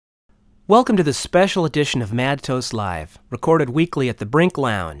Welcome to the special edition of Mad Toast Live, recorded weekly at the Brink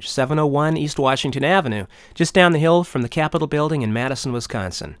Lounge, 701 East Washington Avenue, just down the hill from the Capitol Building in Madison,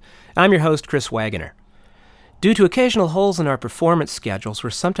 Wisconsin. I'm your host, Chris Wagoner. Due to occasional holes in our performance schedules, we're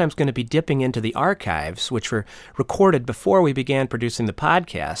sometimes going to be dipping into the archives, which were recorded before we began producing the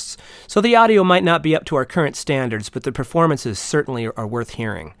podcasts, so the audio might not be up to our current standards, but the performances certainly are worth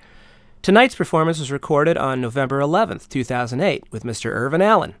hearing. Tonight's performance was recorded on November 11th, 2008, with Mr. Irvin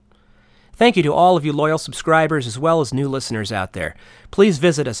Allen. Thank you to all of you loyal subscribers as well as new listeners out there. Please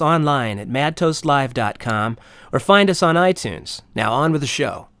visit us online at madtoastlive.com or find us on iTunes. Now on with the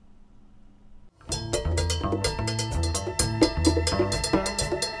show.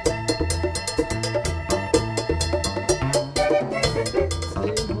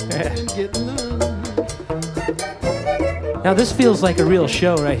 Now this feels like a real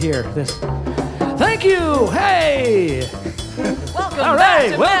show right here. Thank you! Hey! Welcome All back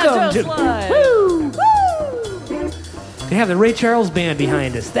right, to welcome Mad to Toast Live. Woo! They have the Ray Charles Band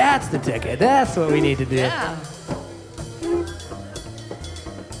behind us. That's the ticket. That's what we need to do. Yeah.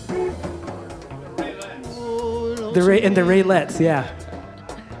 The Raylettes, yeah.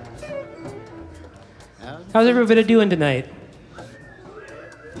 How's everybody doing tonight?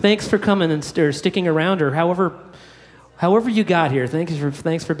 Thanks for coming and sticking around, or however you got here.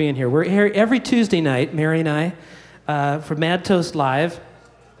 Thanks for being here. We're here every Tuesday night, Mary and I, for Mad Toast Live.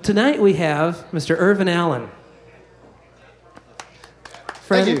 Tonight we have Mr. Irvin Allen.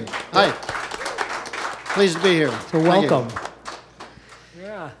 Friend? Thank you. Hi. Pleased to be here. So welcome.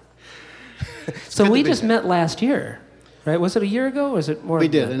 Yeah. So we just met last year, right? Was it a year ago, or was it more? We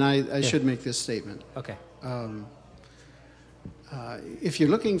did, and I should make this statement. Okay. If you're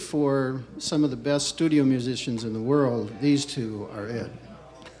looking for some of the best studio musicians in the world, these two are it.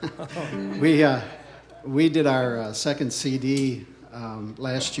 We did our second CD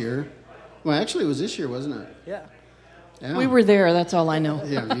last year. Well, actually, it was this year, wasn't it? Yeah. Yeah. We were there, that's all I know.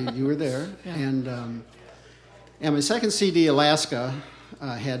 Yeah, you were there. Yeah. And my second CD, Alaska,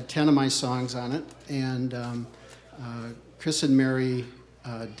 had 10 of my songs on it. And Chris and Mary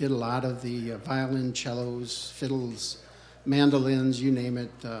did a lot of the violin, cellos, fiddles, mandolins, you name it.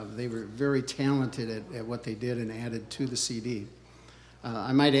 They were very talented at what they did and added to the CD.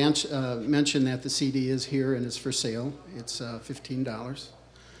 I might mention that the CD is here and is for sale. It's $15.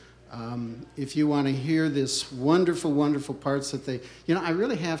 If you want to hear this wonderful, wonderful parts that they, I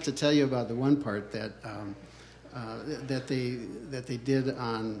really have to tell you about the one part that they did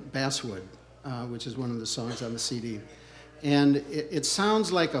on Basswood, which is one of the songs on the CD, and it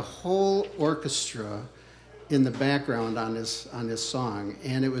sounds like a whole orchestra in the background on this song,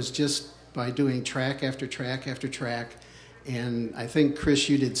 and it was just by doing track after track after track, and I think Chris,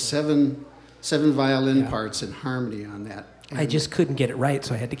 you did seven violin parts in harmony on that. And I just couldn't get it right,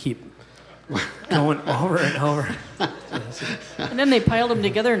 so I had to keep going over and over. And then they piled them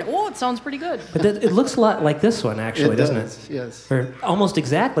together, and it sounds pretty good. But it looks a lot like this one, actually, doesn't it? Yes. Or almost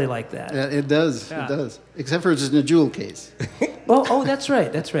exactly like that. It does. Yeah. It does. Except for it's in a jewel case. Oh, that's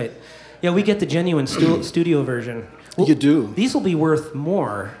right. That's right. Yeah, we get the genuine studio version. Well, You do. These will be worth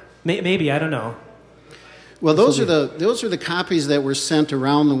more. Maybe, I don't know. Well, those are the copies that were sent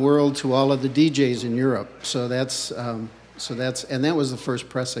around the world to all of the DJs in Europe. So that's and that was the first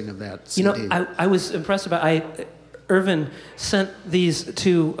pressing of that CD. I was impressed about. Irvin sent these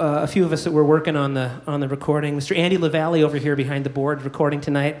to a few of us that were working on the recording. Mr. Andy LaValle over here behind the board recording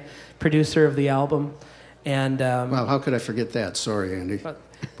tonight, producer of the album, and Wow, how could I forget that? Sorry, Andy.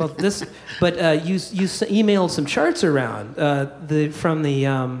 you emailed some charts around from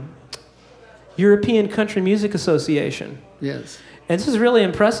the European Country Music Association. Yes. And this is really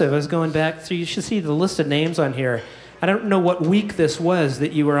impressive. I was going back through. You should see the list of names on here. I don't know what week this was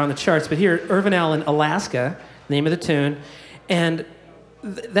that you were on the charts, but here, Irvin Allen, Alaska, name of the tune, and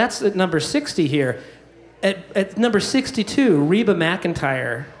that's at number 60 here. At number 62, Reba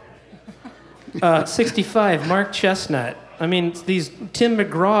McEntire. 65, Mark Chestnut. I mean, these Tim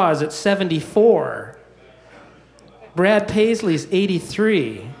McGraw's at 74. Brad Paisley's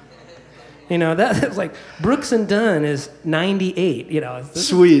 83. That's like Brooks and Dunn is 98.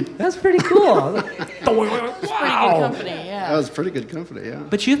 Sweet. That's pretty cool. It's pretty good company, yeah. That was pretty good company, yeah.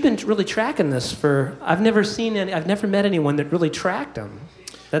 But you've been really tracking this I've never met anyone that really tracked them.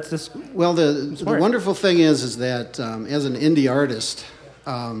 That's just. Well, the wonderful thing is that as an indie artist,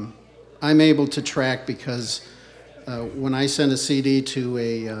 I'm able to track because when I send a CD to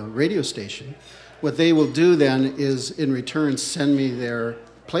a radio station, what they will do then is in return send me their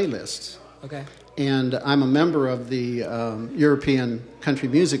playlists. Okay. And I'm a member of the European Country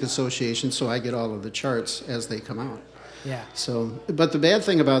Music Association, so I get all of the charts as they come out. Yeah. So, but the bad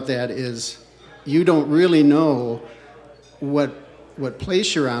thing about that is you don't really know what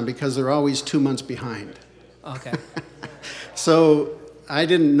place you're on because they're always 2 months behind. Okay. So I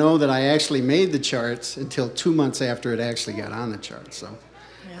didn't know that I actually made the charts until 2 months after it actually got on the charts. So,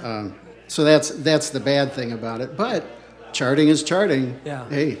 so that's the bad thing about it. But charting is charting. Yeah.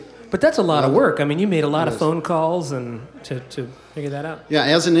 Hey. But that's a lot of work. I mean, you made a lot It of is. phone calls and to figure that out. Yeah,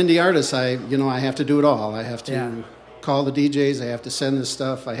 as an indie artist, I have to do it all. I have to Yeah. call the DJs. I have to send the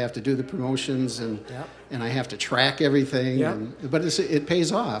stuff. I have to do the promotions, and Yep. and I have to track everything. Yep. But it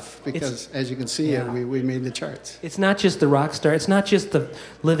pays off because, as you can see, Yeah. we made the charts. It's not just the rock star. It's not just the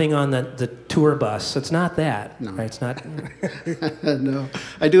living on the tour bus. It's not that. No. Right? It's not. No,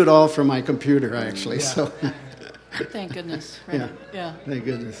 I do it all from my computer actually. Yeah. So, Thank goodness. Right? Yeah. thank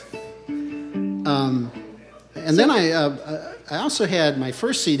goodness. And then I also had my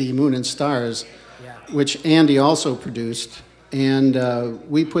first CD, Moon and Stars, Yeah. which Andy also produced, and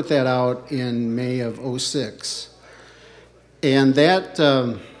we put that out in May of '06, and that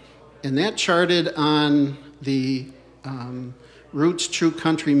charted on the Roots True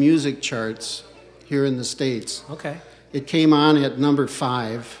Country Music charts here in the States. Okay. It came on at number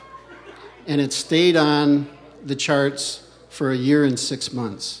 5, and it stayed on the charts for a year and 6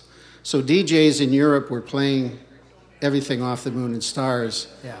 months. So DJs in Europe were playing everything off the Moon and Stars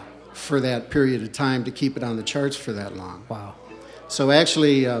Yeah. for that period of time to keep it on the charts for that long. Wow. So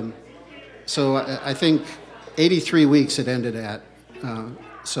actually, I think 83 weeks it ended at.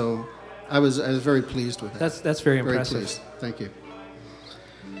 So I was very pleased with that. That's very Very impressive. pleased. Thank you.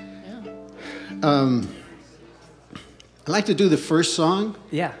 Yeah. I'd like to do the first song.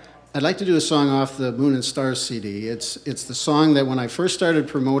 Yeah. I'd like to do a song off the Moon and Stars CD. It's the song that when I first started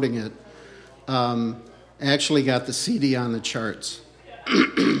promoting it, actually got the CD on the charts.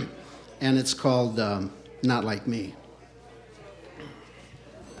 And it's called Not Like Me.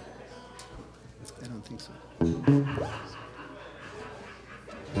 I don't think so.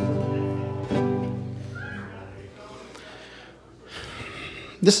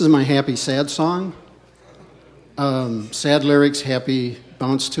 This is my happy, sad song. Sad lyrics, happy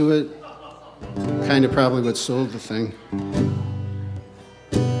bounce to it. Kind of probably what sold the thing.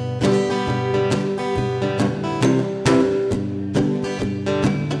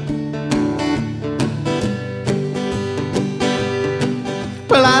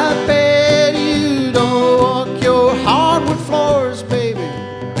 Well, I bet you don't walk your hardwood floors, baby.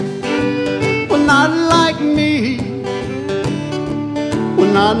 Well, not like me.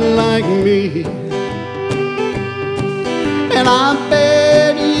 Well, not like me. And I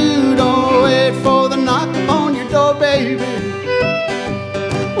bet you don't wait for the knock on your door, baby.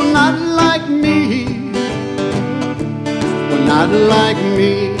 Well, not like me. Well, not like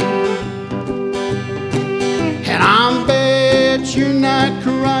me. And I bet you're not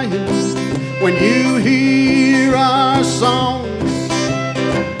crying when you hear our songs.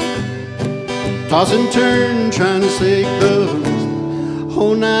 Toss and turn, trying to say cause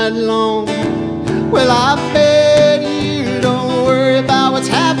whole night long. Well, I bet you don't worry about what's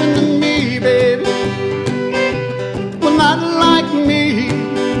happened to me, baby. Well, not like me.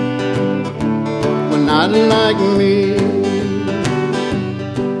 Well, not like me.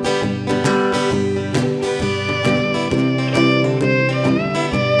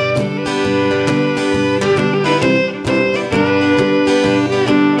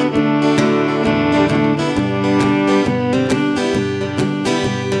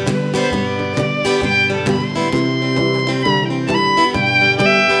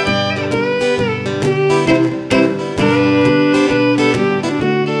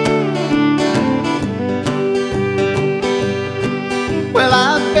 Well,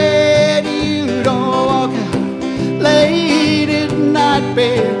 I bet you don't walk out late at night,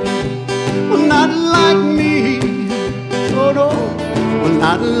 baby. Well, not like me. Oh, no. Well,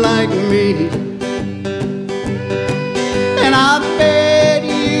 not like me. And I bet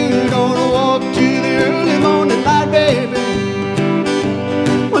you don't walk to the early morning light, baby.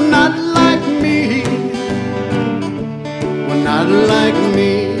 Well, not like me. Well, not like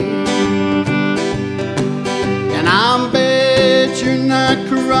me. And I bet you're not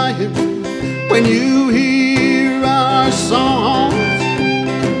crying when you hear our songs.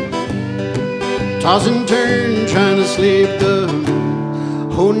 Toss and turn, trying to sleep the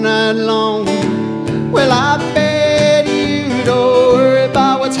whole night long. Well, I bet you don't worry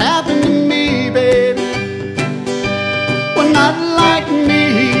about what's happened to me, baby. Well, not like me.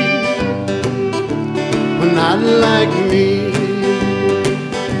 Well, not like me.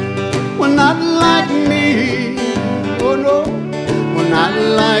 Well, not like me. Oh, no. Well, not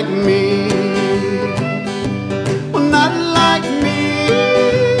like me. Well, not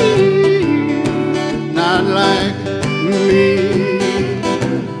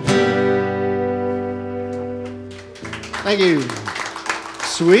Thank you.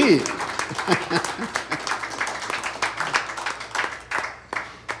 Sweet.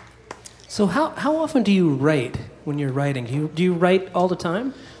 So how often do you write when you're writing? Do you write all the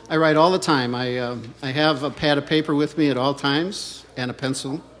time? I write all the time. I have a pad of paper with me at all times and a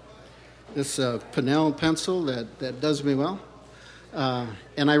pencil. This Pinnell pencil that does me well.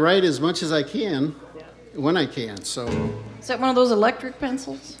 And I write as much as I can when I can. So. Is that one of those electric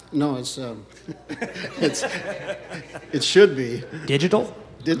pencils? No, it's it should be Digital?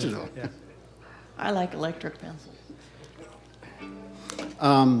 digital. Yeah. I like electric pencils.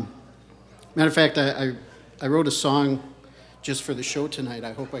 Matter of fact, I wrote a song just for the show tonight.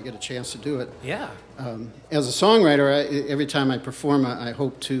 I hope I get a chance to do it. Yeah. As a songwriter, every time I perform, I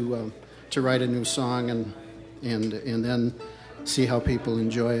hope to write a new song and then see how people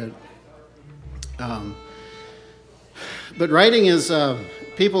enjoy it. But writing is,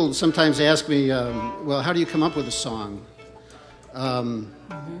 people sometimes ask me, well, how do you come up with a song? And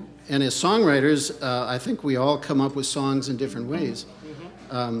as songwriters, I think we all come up with songs in different ways.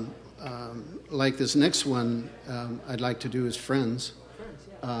 Like this next one I'd like to do is Friends,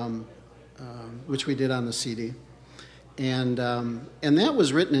 which we did on the CD. And that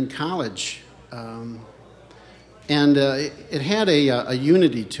was written in college. And it had a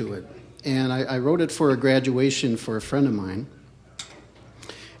unity to it. And I wrote it for a graduation for a friend of mine.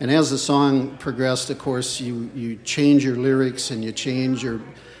 And as the song progressed, of course, you change your lyrics and you change your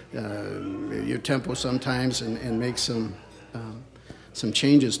tempo sometimes and make some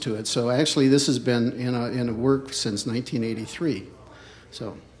changes to it. So actually, this has been in a work since 1983.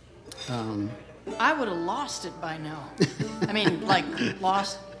 So. I would have lost it by now. I mean, like,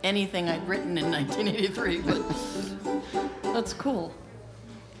 lost anything I'd written in 1983, but that's cool.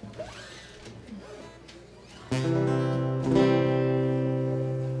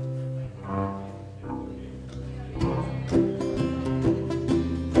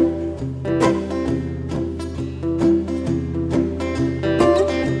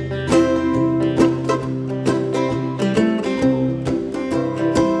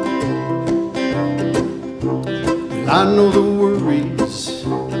 I know the worries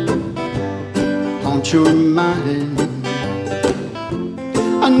haunt your mind.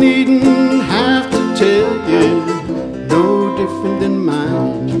 I needn't have to tell you, no different than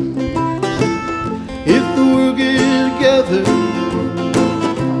mine. If the world get together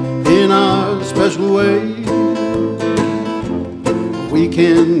in our special way, we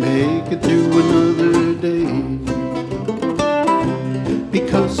can make it through another day.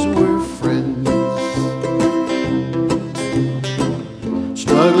 Because we're friends,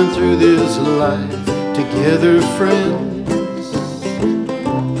 struggling through this life together, friends,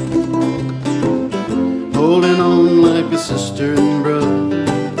 holding on like a sister and brother.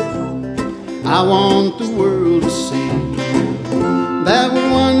 I want the world to see that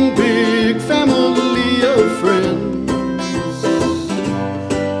we're one big family of friends,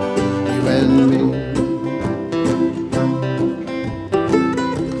 you and me.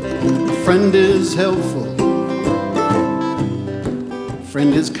 A friend is helpful,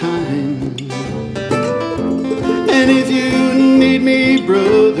 friend is kind, and if you need me,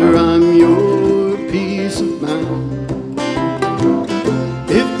 brother, I'm your peace of mind.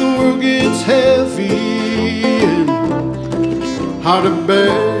 If the world gets heavy and hard to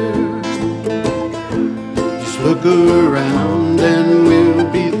bear, just look around and we'll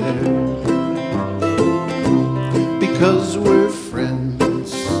be there. Because we're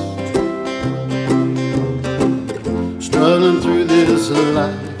friends, struggling through this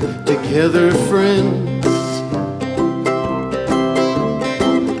life together, friends,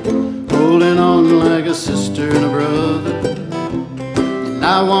 holding on like a sister and a brother. And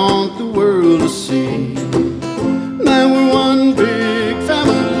I want the world to see that we're one big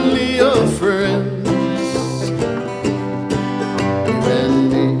family of friends, you and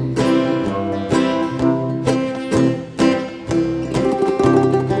me.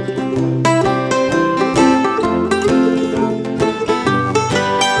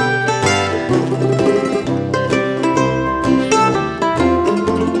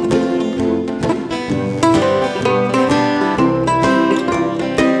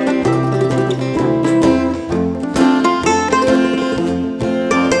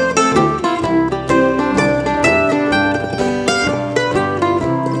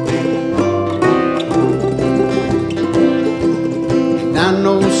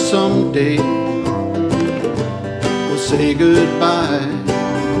 Someday we'll say goodbye,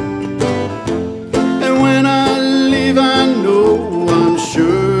 and when I leave I know I'm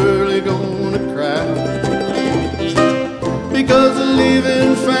surely gonna cry, because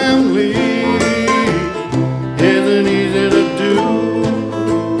leaving family isn't easy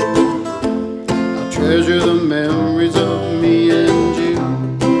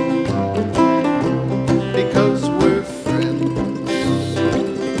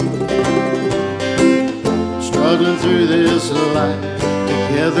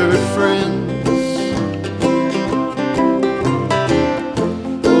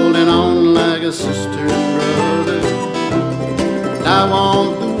a sister and brother. And I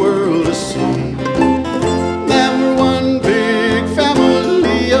want the world to see that we're one big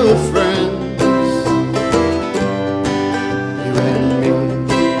family of friends. You and me.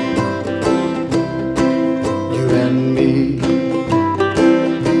 You and me.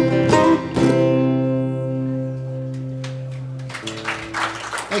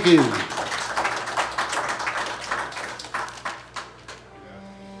 Thank you.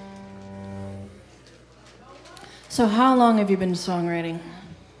 So how long have you been songwriting?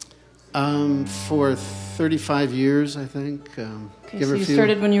 For 35 years, I think. Okay, give so or you few.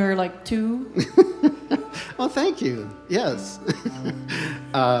 started when you were like 2? Oh, thank you. Yes.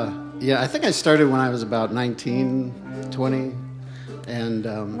 Yeah, I think I started when I was about 19, 20.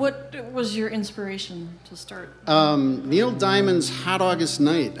 And What was your inspiration to start? Neil Diamond's Hot August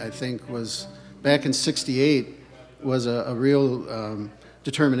Night, I think, was back in '68, was a real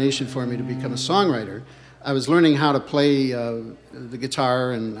determination for me to become a songwriter. I was learning how to play the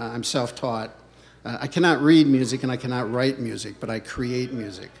guitar, and I'm self-taught. I cannot read music and I cannot write music, but I create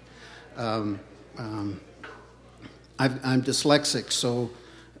music. I'm dyslexic, so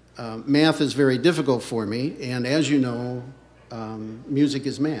math is very difficult for me, and as you know, music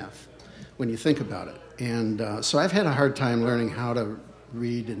is math when you think about it. And so I've had a hard time learning how to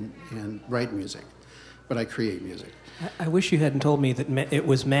read and write music, but I create music. I wish you hadn't told me that it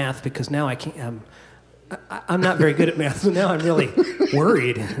was math, because now I can't. I'm not very good at math, so now I'm really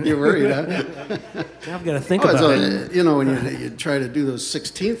worried. You're worried, huh? Now I've got to think about it. You know, when you try to do those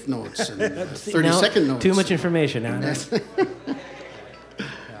 16th notes and 30-second notes. Too much information now.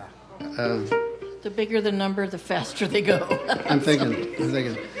 The bigger the number, the faster they go. I'm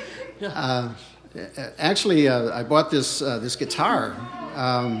thinking. Actually, I bought this guitar.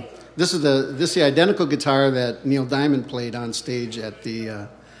 This is the identical guitar that Neil Diamond played on stage at the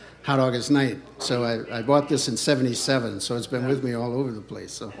Hot August Night. So I bought this in '77. So it's been with me all over the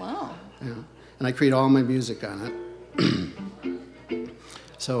place. So Wow. yeah, and I create all my music on it.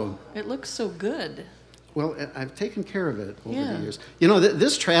 So It looks so good. well, I've taken care of it over Yeah. the years. You know,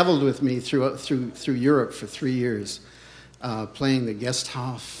 this traveled with me through Europe for 3 years, playing the guest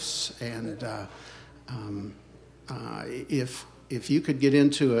house. And if you could get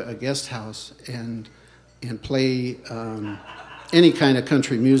into a guest house and play any kind of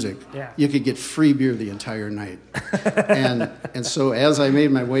country music, Yeah. you could get free beer the entire night. and so as I made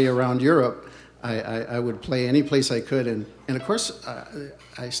my way around Europe, I would play any place I could, and of course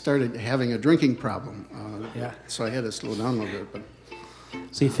I started having a drinking problem. Yeah. So I had to slow down a little bit, but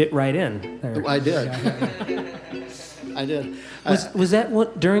So you fit right in there. I did. I did. Was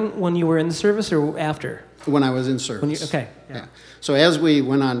that during when you were in the service or after? When I was in service. Okay. Yeah. So as we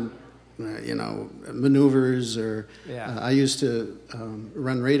went on, maneuvers, or Yeah. I used to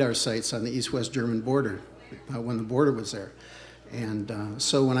run radar sites on the east-west German border when the border was there. And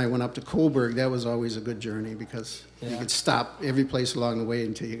so when I went up to Coburg, that was always a good journey, because you could stop every place along the way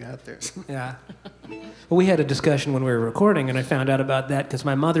until you got there. Yeah. Well, we had a discussion when we were recording, and I found out about that because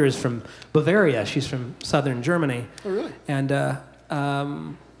my mother is from Bavaria. She's from southern Germany. Oh, really? And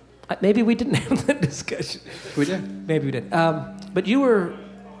maybe we didn't have that discussion. We did. Maybe we did. But you were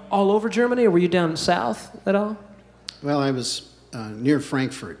all over Germany, or were you down south at all? Well, I was near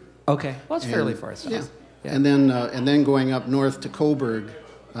Frankfurt. Okay. Well, it's fairly And- far south. Yeah. Yeah. And then going up north to Coburg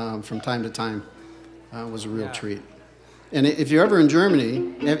from time to time was a real treat. And if you're ever in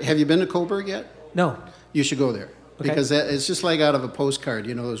Germany, have you been to Coburg yet? No. You should go there, Okay. because it's just like out of a postcard.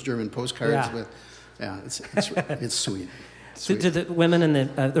 You know those German postcards Yeah. with, it's sweet. Do the women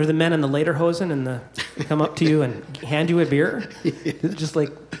and or the men in the lederhosen come up to you and hand you a beer, just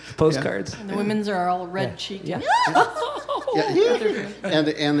like postcards? And the women's are all red-cheeked. Yeah. Yeah.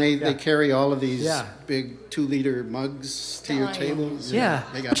 And they carry all of these Yeah. big 2-liter mugs to your Tiny. tables. Yeah,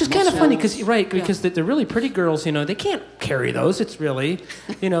 They got which is kind of funny muscles. because the really pretty girls, they can't carry those. It's really,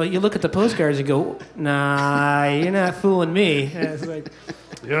 you look at the postcards and go, nah, you're not fooling me. And it's like,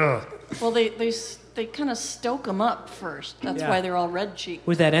 yeah, Well, they kind of stoke them up first. That's Yeah. why they're all red-cheeked.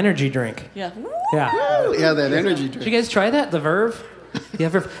 with that energy drink. Yeah. Yeah. Oh, yeah, that energy Did you drink. guys try that? The Verve? Yeah,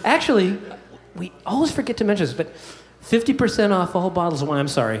 Verve. Actually, we always forget to mention this, but 50% off all bottles of wine. I'm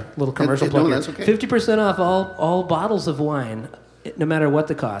sorry, little commercial No, plug here. that's okay. 50% off all bottles of wine, no matter what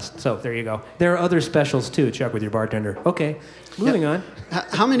the cost. So there you go. There are other specials too. Check with your bartender. Okay, moving on.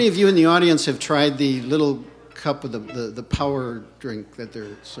 How many of you in the audience have tried the little cup of the power drink that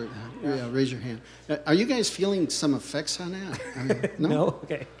they're serving? Yeah, raise your hand. Are you guys feeling some effects on that? I mean, no? No.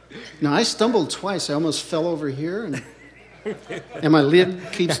 Okay. No, I stumbled twice. I almost fell over here, and my lid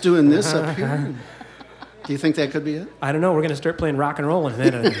keeps doing this up here. Do you think that could be it? I don't know. We're going to start playing rock and roll in a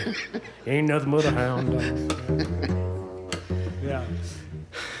minute. Ain't nothing but a hound. Yeah.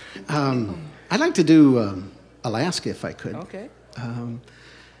 I'd like to do Alaska if I could. Okay.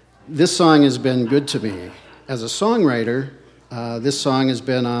 This song has been good to me. As a songwriter, this song has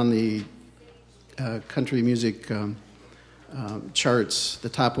been on the country music charts, the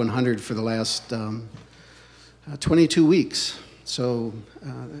top 100 for the last 22 weeks. So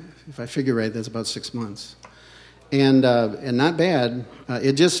if I figure right, that's about 6 months. And not bad.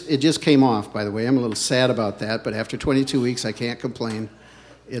 It just came off, by the way. I'm a little sad about that, but after 22 weeks, I can't complain.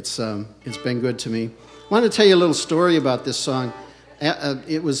 It's been good to me. I wanted to tell you a little story about this song.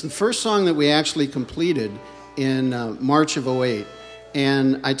 It was the first song that we actually completed in March of 2008.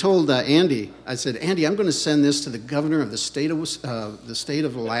 And I told Andy, I said, Andy, I'm going to send this to the governor of the state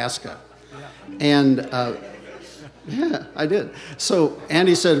of Alaska. Yeah. And yeah, I did. So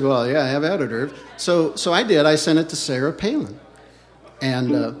Andy said, well, yeah, have at it, Irv. So I did. I sent it to Sarah Palin.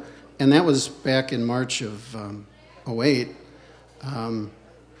 And that was back in March of 2008,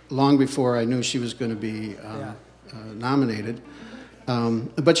 long before I knew she was going to be nominated.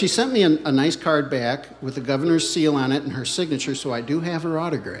 But she sent me a nice card back with the governor's seal on it and her signature, so I do have her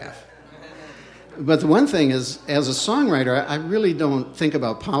autograph. But the one thing is, as a songwriter, I really don't think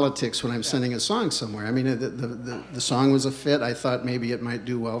about politics when I'm sending a song somewhere. I mean, the song was a fit. I thought maybe it might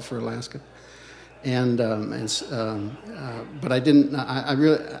do well for Alaska, but I didn't. I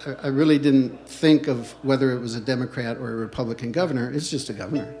really didn't think of whether it was a Democrat or a Republican governor. It's just a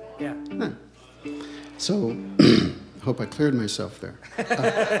governor. Yeah. So, hope I cleared myself there.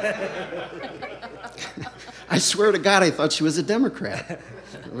 I swear to God, I thought she was a Democrat.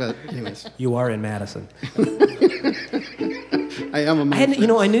 But anyways. You are in Madison. I am a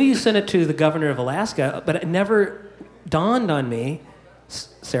I knew you sent it to the governor of Alaska, but it never dawned on me,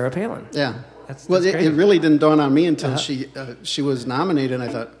 Sarah Palin. Yeah. That's it really didn't dawn on me until she was nominated, and I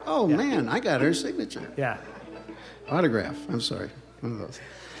thought, man, I got her signature. Yeah. Autograph. I'm sorry. One of those.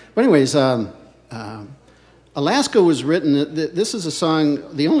 But anyways, Alaska was written. This is a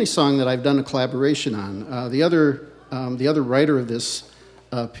song, the only song that I've done a collaboration on. The other writer of this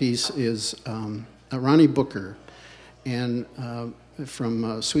piece is Ronnie Booker, and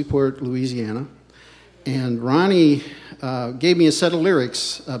from Sweetport, Louisiana. And Ronnie gave me a set of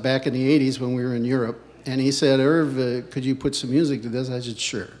lyrics back in the 80s when we were in Europe, and he said, Irv, could you put some music to this? I said,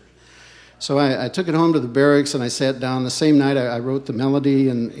 sure. So I took it home to the barracks, and I sat down. The same night, I wrote the melody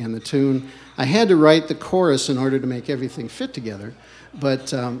and the tune. I had to write the chorus in order to make everything fit together,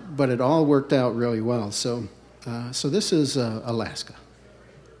 but it all worked out really well. So this is Alaska.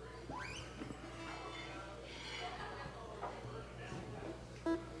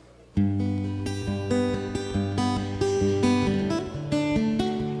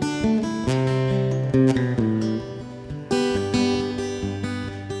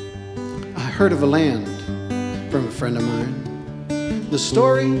 Heard of a land from a friend of mine. The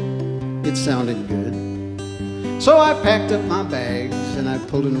story, it sounded good. So I packed up my bags and I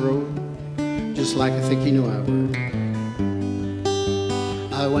pulled and rode, just like I think he knew I would.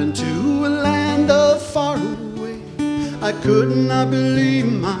 I went to a land of far away. I could not believe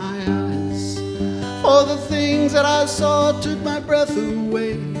my eyes, for the things that I saw took my breath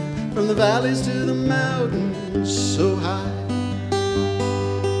away, from the valleys to the mountains so high.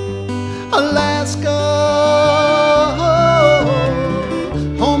 Alaska,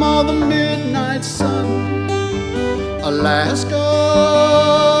 home of the midnight sun. Alaska,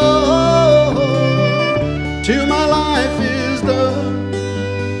 till my life is done.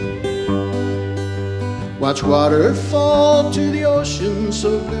 Watch water fall to the ocean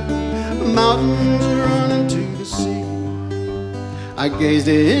so blue, mountains running to the sea. I gazed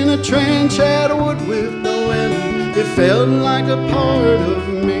in a trench at a wood with no end. It felt like a part of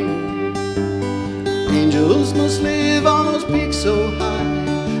me. Angels must live on those peaks so high.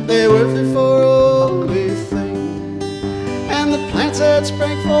 They're worth it for everything. And the plants that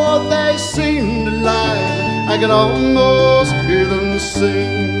sprang forth, they seemed alive. I could almost hear them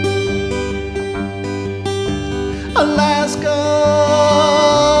sing. Alaska,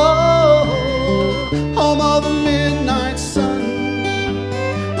 home of the midnight sun.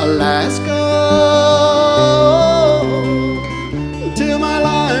 Alaska, till my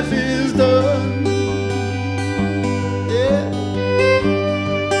life is done.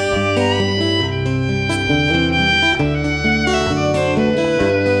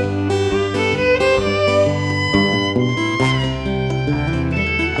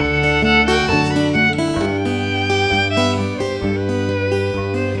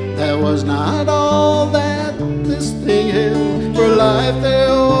 Was not all that this thing held, for life there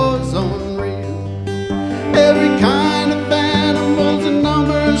was unreal.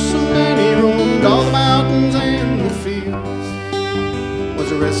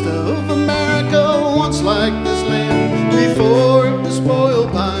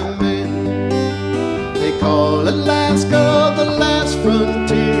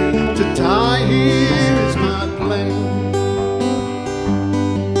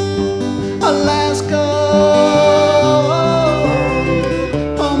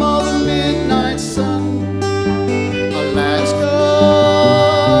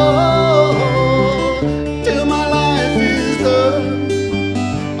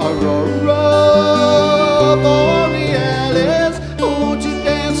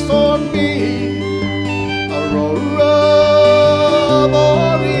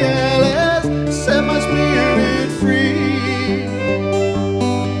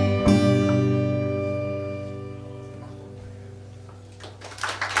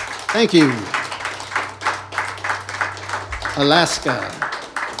 Thank you. Alaska.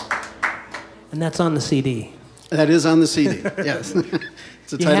 And that's on the CD. That is on the CD, yes.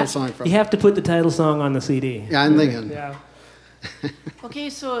 It's a title song from You have to put the title song on the CD. Yeah, I'm thinking. Yeah.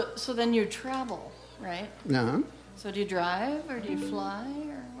 Okay, so then you travel, right? No. So do you drive or do you fly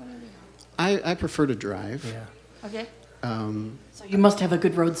or what do you do? I prefer to drive. Yeah. Okay. Um, So you must have a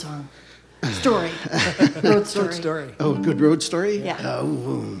good road song. Story. Road story. Short story. oh, good road story? Yeah.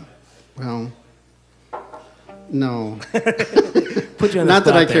 Oh, well, no. Put you on the Not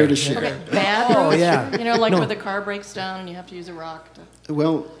that spot I care there. to share. Okay, bad Oh, road yeah. story? You know, like No. where the car breaks down and you have to use a rock to...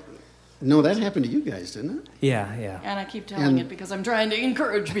 Well, no, that happened to you guys, didn't it? Yeah, yeah. And I keep telling And- it because I'm trying to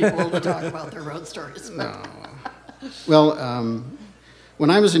encourage people to talk about their road stories. But Well, when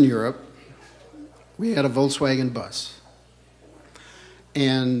I was in Europe, we had a Volkswagen bus.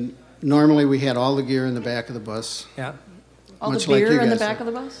 And normally we had all the gear in the back of the bus. Yeah. all Much the like beer you in the guys back do.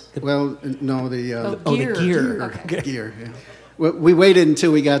 of the bus? Well, no, the Oh, the gear. Okay. gear. Yeah. We waited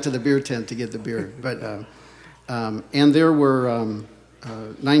until we got to the beer tent to get the beer, but and there were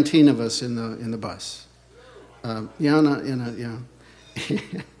 19 of us in the bus.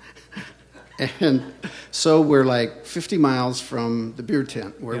 And so we're like 50 miles from the beer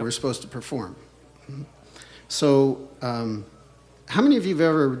tent where Yep. we're supposed to perform. So, how many of you have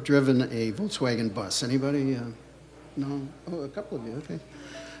ever driven a Volkswagen bus? Anybody? No? Oh, a couple of you, okay.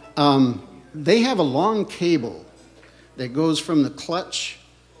 They have a long cable that goes from the clutch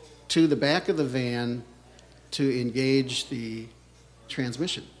to the back of the van to engage the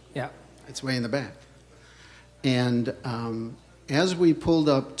transmission. Yeah. It's way in the back. And as we pulled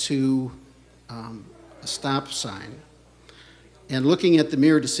up to a stop sign and looking at the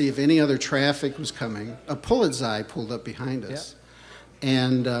mirror to see if any other traffic was coming, a Pulitzer pulled up behind us. Yeah.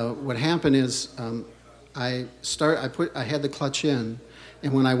 And what happened is I had the clutch in,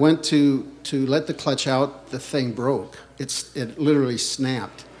 and when I went to let the clutch out, the thing broke. It literally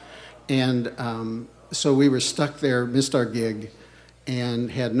snapped. And so we were stuck there, missed our gig,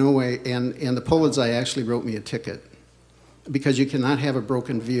 and had no way. And the Pulitzer actually wrote me a ticket because you cannot have a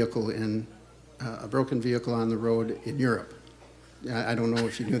broken vehicle on the road in Europe. I don't know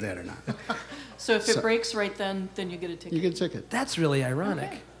if you knew that or not. So if it breaks right then you get a ticket. You get a ticket. That's really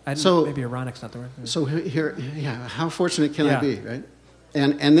ironic. Okay. Maybe ironic's not the word. So here, yeah, how fortunate can Yeah. I be, right?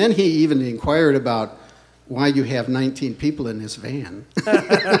 And then he even inquired about why you have 19 people in this van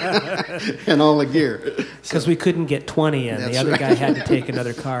and all the gear. Because we couldn't get 20 in. That's The other right. guy had to take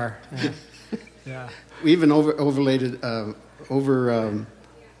another car. Yeah. Yeah. We even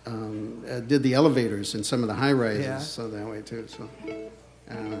did the elevators in some of the high rises, Yeah. so that way too. So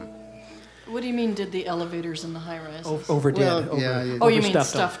I don't know. What do you mean did the elevators in the high rises? Overdid. Well, yeah, you- Oh, you mean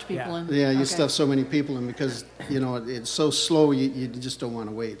overstuffed them. stuffed people Yeah. in? Yeah, you Okay. stuff so many people in because it's so slow. You just don't want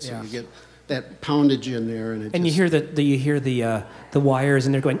to wait, so Yeah. you get that poundage in there, and And just, you hear the wires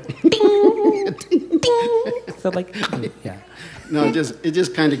and they're going ding, ding. So like, yeah. no, it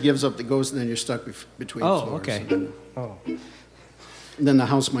just kind of gives up the ghost, and then you're stuck between Oh, floors. okay. And then the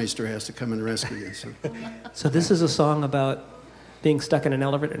Hausmeister has to come and rescue you. So. So this is a song about being stuck in an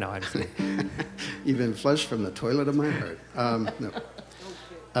elevator? No, I'm just kidding. You've been flushed from the toilet of my heart.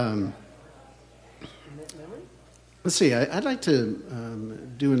 No. Let's see. I'd like to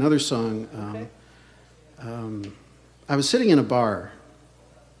do another song. I was sitting in a bar,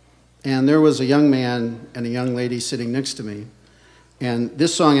 and there was a young man and a young lady sitting next to me. And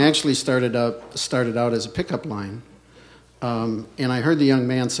this song actually started out as a pickup line. And I heard the young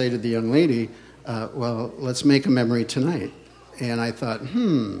man say to the young lady, "Well, let's make a memory tonight." And I thought,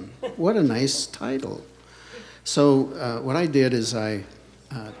 what a nice title. So what I did is I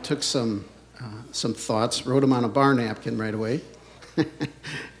took some thoughts, wrote them on a bar napkin right away,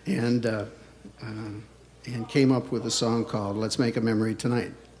 and came up with a song called "Let's Make a Memory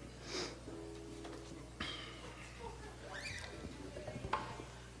Tonight."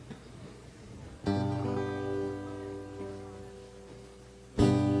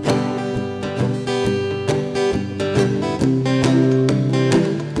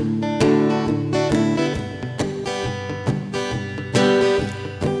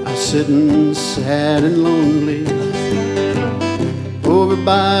 Sitting sad and lonely over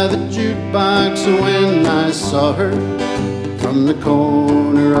by the jukebox when I saw her from the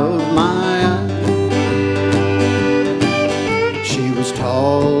corner of my eye. She was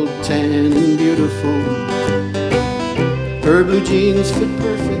tall, tan, and beautiful. Her blue jeans fit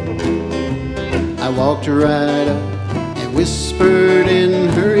perfect. I walked her right up and whispered in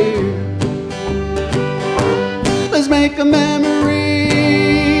her ear, "Let's make a memory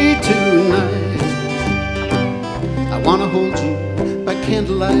tonight. I wanna hold you, but can't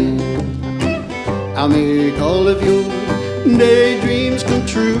candlelight. I'll make all of your daydreams come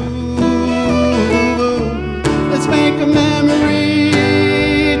true. Let's make a memory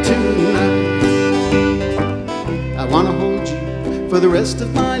tonight. I wanna hold you for the rest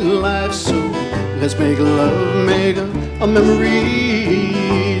of my life, so let's make love, make a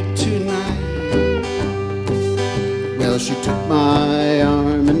memory tonight. Well, she took my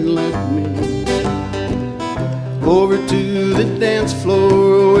arm and led me over to the dance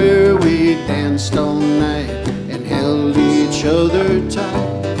floor where we danced all night and held each other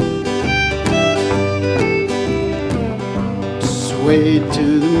tight. Swayed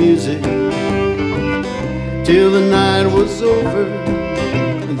to the music till the night was over.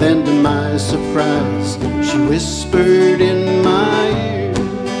 Then to my surprise, she whispered in my ear,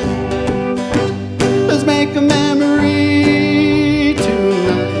 let's make a memory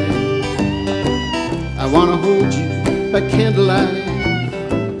tonight. I wanna hold you by candlelight.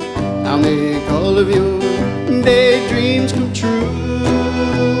 I'll make all of your daydreams come true.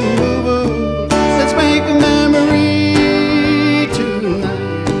 Let's make a memory tonight.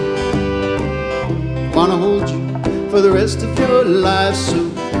 Wanna hold you for the rest of your life, so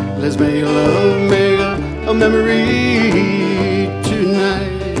let's make love, make a memory tonight.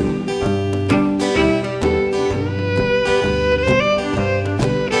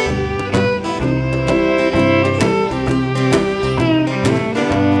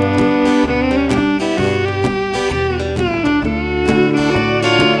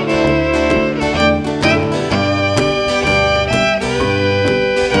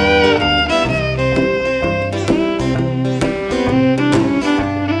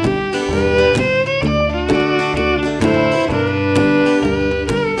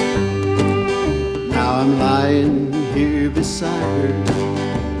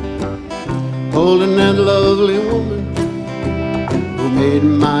 Holding that lovely woman who made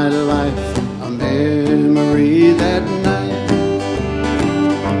my life a memory that night.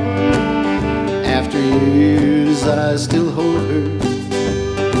 After years I still hold her,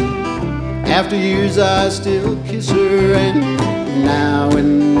 after years I still kiss her, and now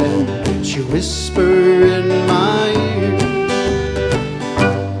and then she whispers in my ear,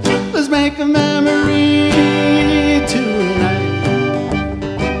 let's make a memory tonight.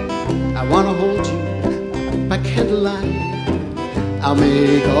 I wanna hold you by candlelight. I'll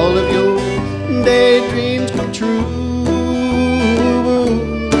make all of your daydreams come true.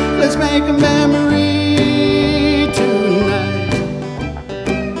 Let's make a memory tonight.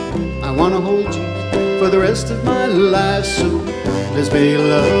 I wanna hold you for the rest of my life, so let's make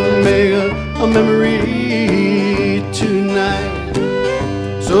love, make a memory tonight.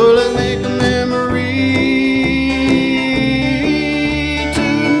 So let's make a memory.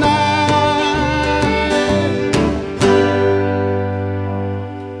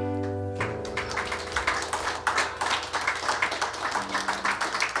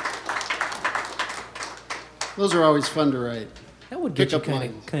 Those are always fun to write. That would get you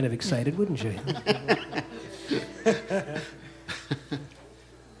kind of excited, wouldn't you?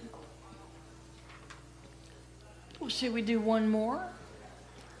 Well, should we do one more?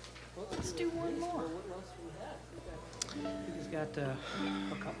 Let's do one more. He's got a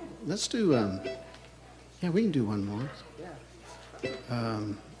couple. Let's do, yeah, we can do one more.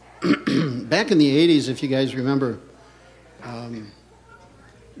 Back in the 80s, if you guys remember,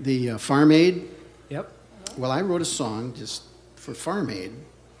 the Farm Aid. Yep. Well, I wrote a song just for Farm Aid,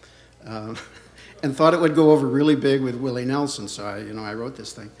 and thought it would go over really big with Willie Nelson, so I wrote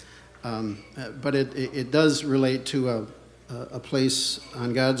this thing. But it does relate to a place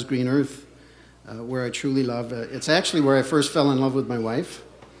on God's green earth where I truly love. It's actually where I first fell in love with my wife,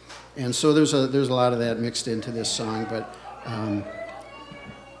 and so there's a lot of that mixed into this song. But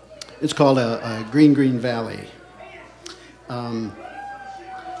it's called a Green Green Valley.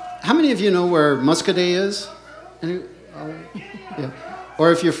 How many of you know where Muscoda is? Yeah.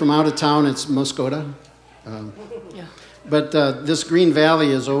 Or if you're from out of town, it's Muscoda. Yeah. But this Green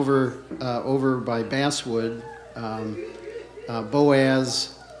Valley is over by Basswood,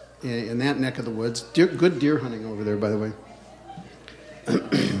 Boaz, in that neck of the woods. Good deer hunting over there, by the way. I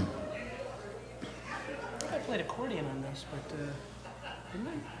played accordion on this, but didn't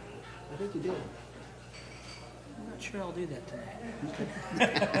I? I think you did. I'm not sure I'll do that tonight.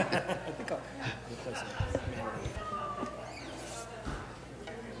 I think I'll play some.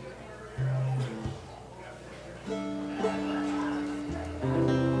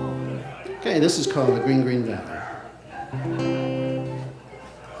 Okay, this is called the Green Green Valley.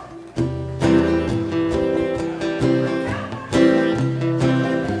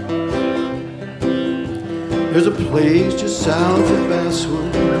 There's a place just south of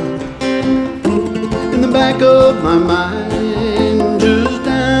Basswood in the back of my mind, just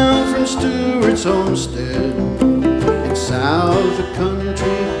down from Stewart's homestead, and south of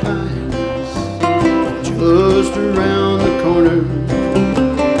Country Pines, just around the corner,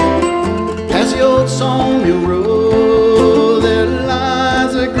 past the old sawmill road, there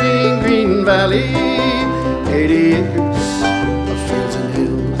lies a green, green valley, 80 acres of fields and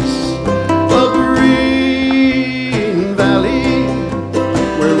hills, a green valley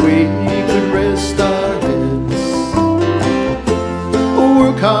where we could rest our heads,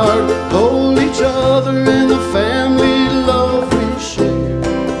 work hard, hold each other, and the family love we shared.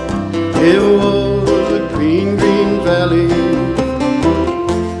 It was a green, green valley.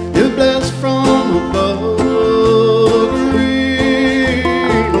 It blessed from above, a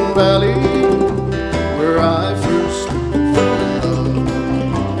green valley where I first fell in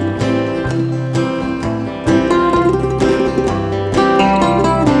love.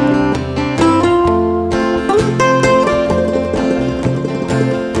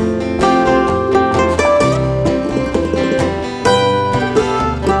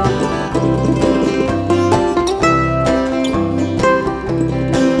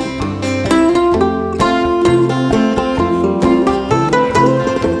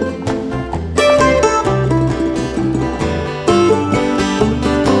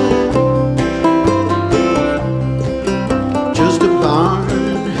 Just a barn,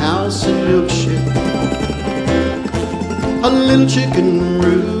 house, and milkshake, a little chicken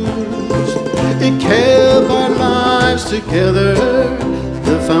roost. It kept our lives together,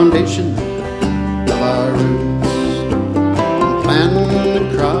 the foundation of our roots. Planting the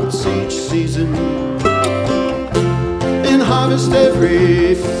crops each season and harvest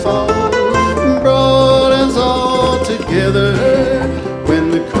every fall brought us all together when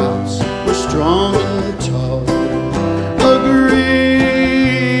the crops were strong and tall. A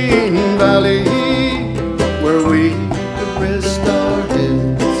green valley where we could rest our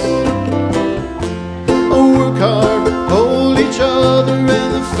heads, work hard, hold each other,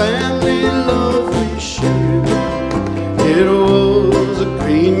 and the family love we shared. It was a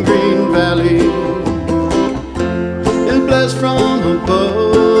green, green valley. It blessed from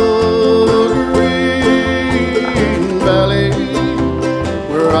above, a green valley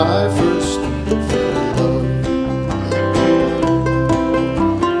where I first fell in love.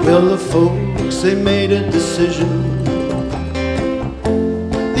 Well, the folks, they made a decision.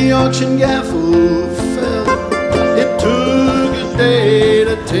 The auction gaffle fell. It took a day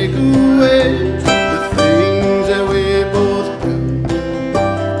to take away the things that we both built.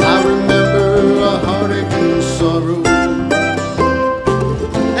 I remember a heartache and sorrow.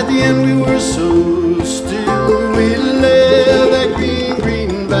 At the end we were so still. We left that green,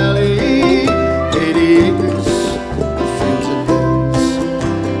 green valley, 80 acres of fields and hills,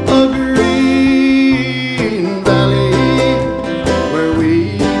 a green valley where we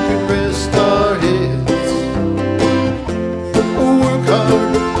could rest our heads, work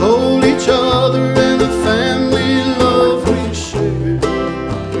hard, hold each other, and the family love we shared.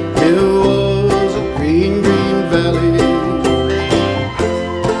 It was a green, green valley,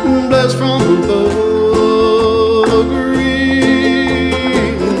 blessed from above, a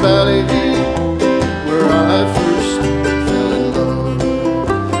green valley where I first fell in love.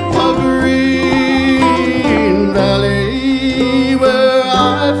 A green valley where I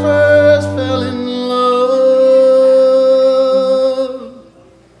first fell in love.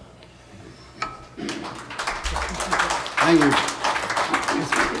 Thank you.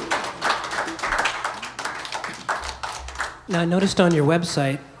 Now, I noticed on your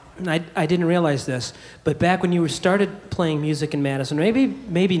website, and I didn't realize this, but back when you started playing music in Madison,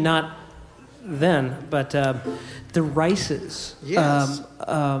 maybe not then, but the Rices. Yes.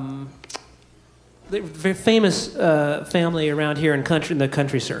 They're a very famous family around here in the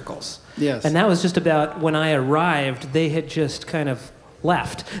country circles. Yes. And that was just about when I arrived, they had just kind of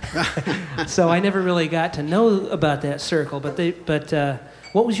left. So I never really got to know about that circle. But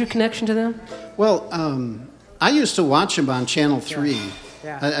what was your connection to them? Well, I used to watch them on Channel 3.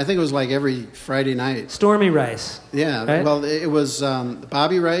 Yeah. I think it was like every Friday night. Stormy Rice. Yeah, right? well, it was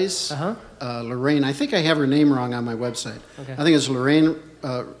Bobby Rice, Uh-huh. Lorraine. I think I have her name wrong on my website. Okay. I think it's Lorraine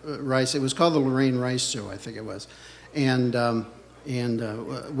Rice. It was called the Lorraine Rice Show, I think it was. And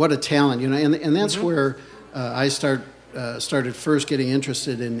what a talent, you know. And that's where I started first getting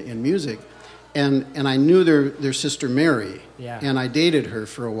interested in music. And I knew their sister Mary, Yeah. and I dated her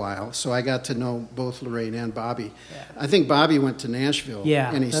for a while, so I got to know both Lorraine and Bobby. Yeah. I think Bobby went to Nashville,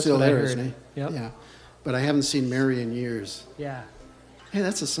 Yeah, and he's that's still what I there, heard. isn't he? Yep. Yeah, but I haven't seen Mary in years. Yeah. Hey,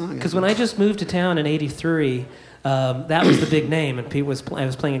 that's a song. Because when I just moved to town in '83, that was the big name, and I was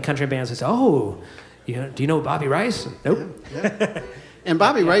playing in country bands. I said, "Oh, do you know Bobby Rice?" Nope. Yeah. And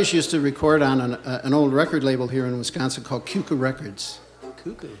Bobby Rice used to record on an old record label here in Wisconsin called Cuca Records.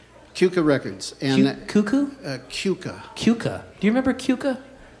 Cuca Records. And Cuckoo? Cuca. Cuca. Do you remember Cuca,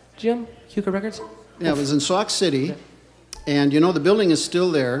 Jim? Cuca Records? Yeah, it was in Sauk City. And the building is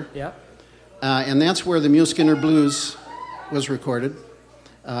still there. Yeah. And that's where the Mule Skinner Blues was recorded,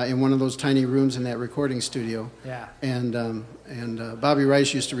 in one of those tiny rooms in that recording studio. Yeah. And Bobby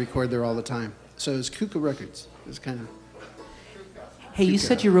Rice used to record there all the time. So it was Cuca Records. It was kind of... Hey, you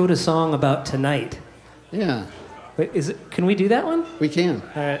said you wrote a song about tonight. Yeah. Wait, can we do that one? We can.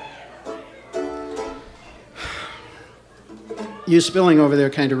 All right. You spilling over there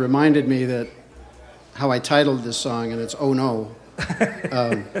kind of reminded me that how I titled this song, and it's "Oh No,"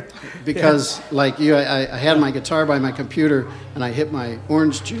 because like you, I had my guitar by my computer, and I hit my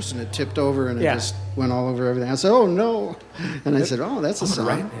orange juice, and it tipped over, and it just went all over everything. I said, "Oh no," and I said, "Oh, that's a song."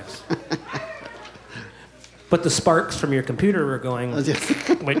 Right. Yes. But the sparks from your computer were going.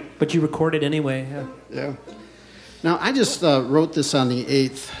 But you recorded anyway. Yeah. Now I just wrote this on the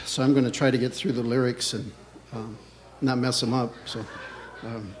 8th, so I'm going to try to get through the lyrics and not mess them up. So.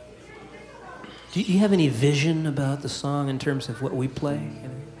 Do you have any vision about the song in terms of what we play?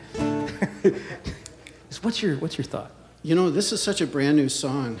 What's your thought? This is such a brand new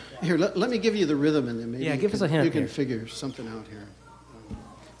song. Here, let me give you the rhythm, and then maybe give us a hint. You can figure something out here.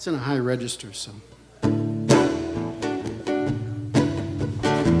 It's in a high register, so.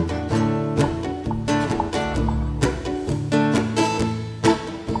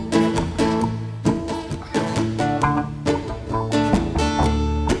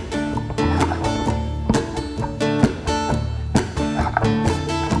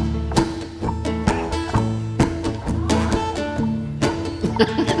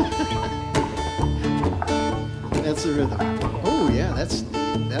 That's the rhythm. Oh, yeah,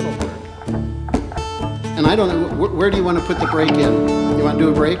 that'll work. And I don't know, where do you want to put the break in? You want to do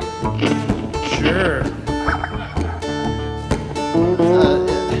a break? Sure.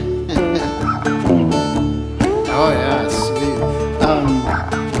 Oh, yeah, sweet.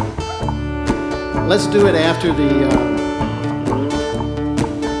 Let's do it after the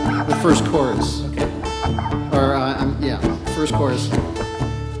first chorus. Okay. Or, first chorus.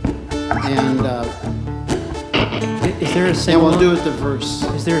 And is there a sing-along? And we'll do it the verse.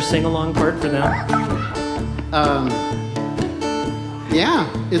 Is there a sing-along part for them? Yeah,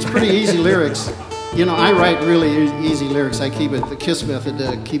 it's pretty easy lyrics. I write really easy lyrics. I keep it the KISS method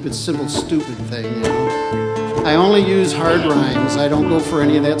to keep it simple, stupid thing. I only use hard rhymes. I don't go for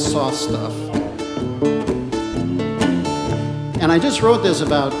any of that soft stuff. And I just wrote this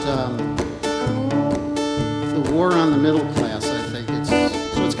about the war on the middle class. I think so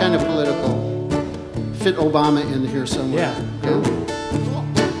it's kind of political. Fit Obama in here somewhere. Yeah.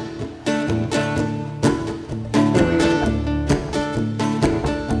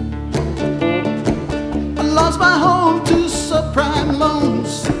 I lost my home to subprime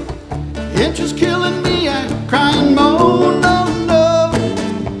loans. Interest killing me, I cry and moan. Oh no.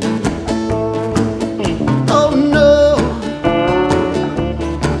 Oh no.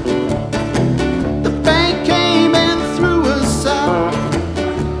 The bank came and threw us out.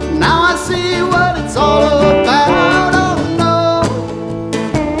 Now I see what it's all about. Oh no.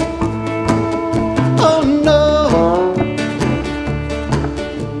 Oh no.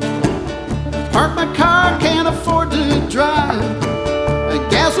 Park my car, can't afford to drive.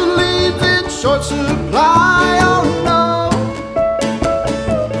 Gasoline's in short supply. Oh no.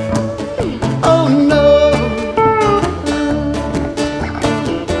 Oh no.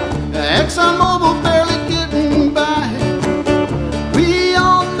 ExxonMobil barely getting by. We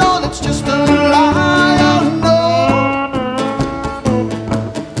all know that's just a lie. Oh no.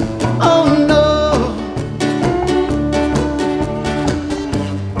 Oh no.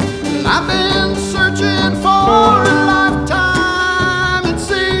 Well, I've been searching for a lifetime, it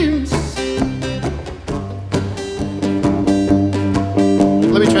seems.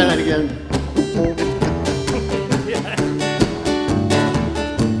 Let me try that again.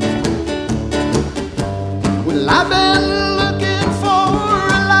 Well, I've been looking for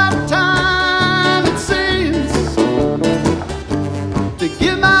a lifetime, it seems, to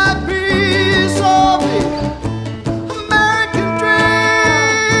give my piece of the American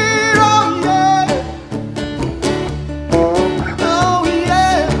dream. Oh yeah. Oh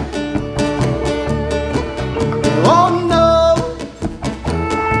yeah. Oh no.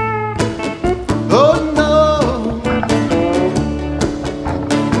 Oh no.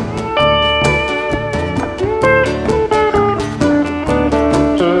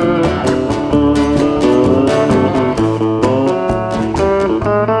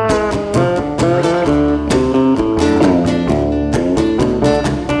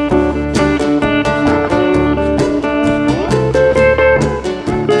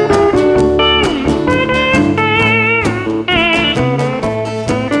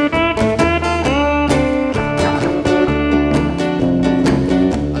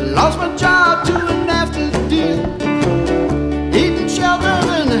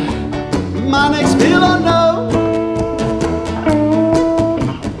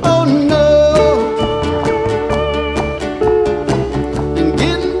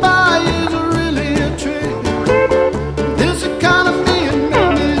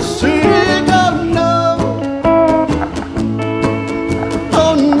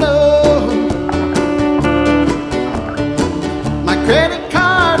 credit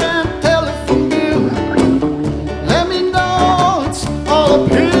card and telephone bill. Let me know it's all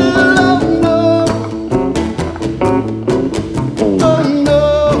uphill. Oh no.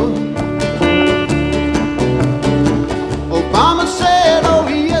 Obama said, oh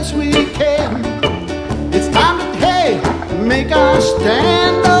yes we can. It's time to, hey, make our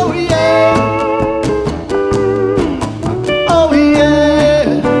stand. Oh yeah. Oh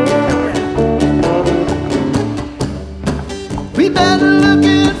yeah. We've been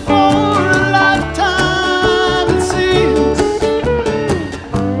looking for a lifetime, it seems,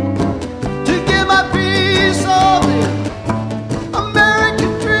 to give my piece of the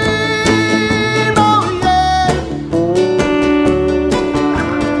American dream. Oh yeah.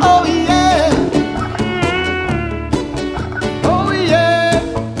 Oh yeah. Oh yeah.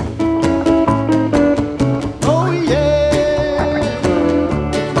 Oh yeah.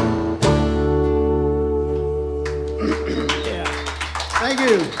 Thank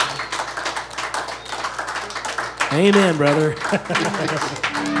you. Amen, brother.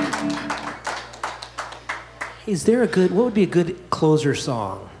 Is there a good, what would be a good closer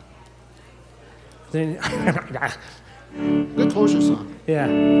song? Then- Good closure song. yeah.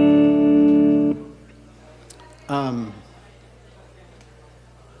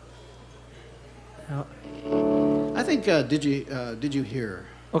 I think did you hear?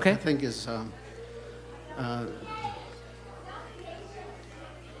 Okay. I think is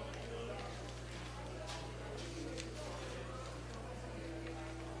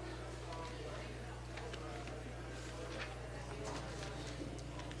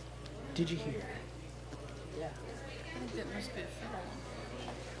Did you hear? I think that must be a fiddle.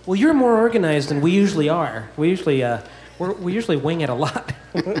 Well, you're more organized than we usually are. We usually we usually wing it a lot.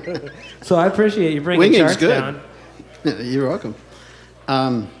 So I appreciate you bringing Winging's charts good. down. You're welcome.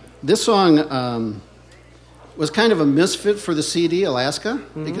 This song was kind of a misfit for the CD, Alaska,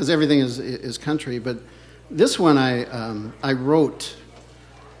 because everything is country. But this one I wrote,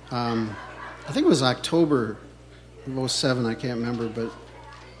 I think it was October of 07, I can't remember, but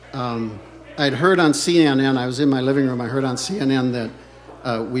I'd heard on CNN, I was in my living room, I heard on CNN that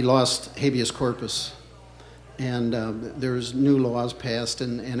we lost habeas corpus. And there's new laws passed,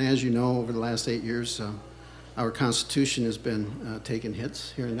 and as you know, over the last 8 years, our Constitution has been taking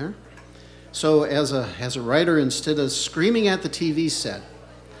hits here and there. So as a writer, instead of screaming at the TV set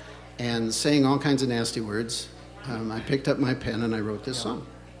and saying all kinds of nasty words, I picked up my pen and I wrote this song.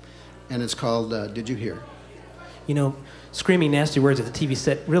 And it's called Did You Hear? You know, screaming nasty words at the TV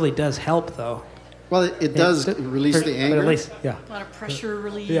set really does help, though. Well, it does release the anger. At least, yeah. A lot of pressure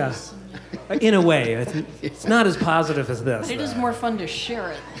release. Yeah. In a way, it's not as positive as this. But it is more fun to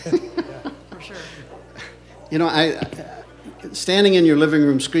share it. For sure. You know, I standing in your living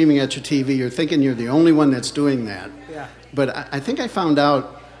room screaming at your TV, you're thinking you're the only one that's doing that. Yeah. But I think I found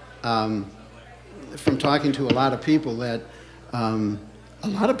out from talking to a lot of people that a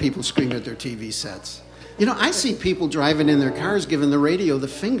lot of people scream at their TV sets. You know, I see people driving in their cars giving the radio the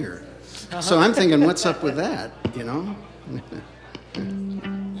finger. So I'm thinking, what's up with that, you know?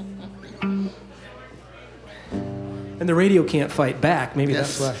 And the radio can't fight back. Maybe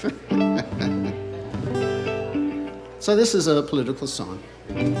Yes. that's why. So this is a political song.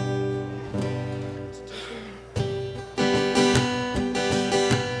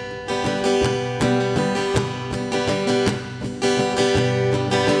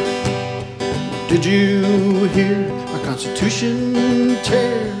 Did you hear our Constitution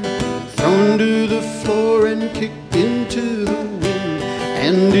tear? Thrown to the floor and kicked into the wind.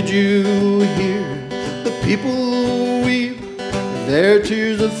 And did you hear the people weep? Their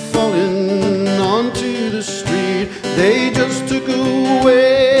tears are falling onto the street. They just took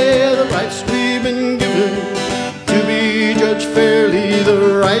away the rights we've been given to be judged fairly,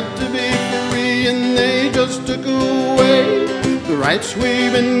 the right to be free. And they just took away the rights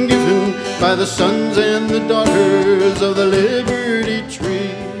we've been given by the sons and the daughters of the Liberty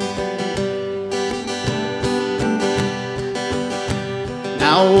Tree.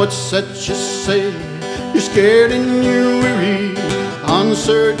 Now what's that you say? You're scared and you're weary.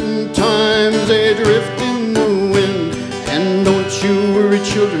 Uncertain times, they drift in the wind. And don't you worry,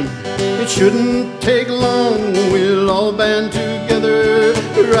 children, it shouldn't take long. We'll all band together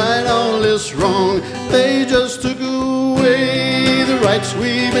to right all this wrong. They just took away the rights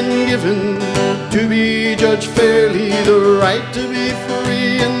we've been given to be judged fairly, the right to be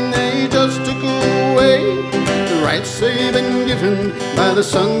free. And they just took away the rights they've been given by the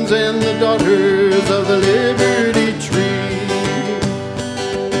sons and the daughters of the Liberty Tree.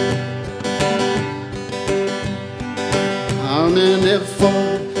 How many have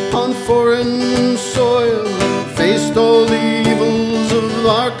fought on foreign soil, faced all the evil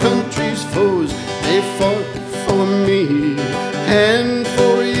our country's foes, they fought for me and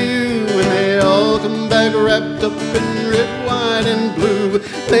for you, and they all come back wrapped up in red, white, and blue.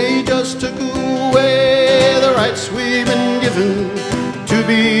 They just took away the rights we've been given to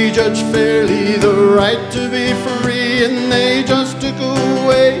be judged fairly, the right to be free, and they just took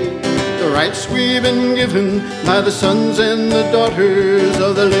away the rights we've been given by the sons and the daughters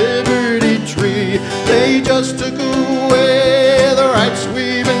of the Liberty Tree. They just took away the rights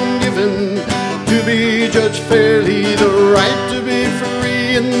we've been given to be judged fairly, the right to be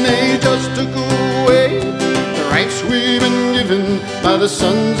free, and they just took away the rights we've been given by the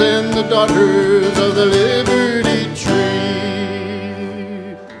sons and the daughters of the Liberty Tree.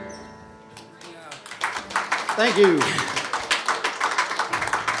 Thank you.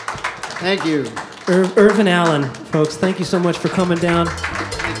 Thank you. Irvin Allen, folks, thank you so much for coming down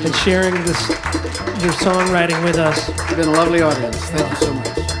and sharing your songwriting with us. You've been a lovely audience. Thank you so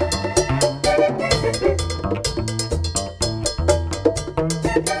much.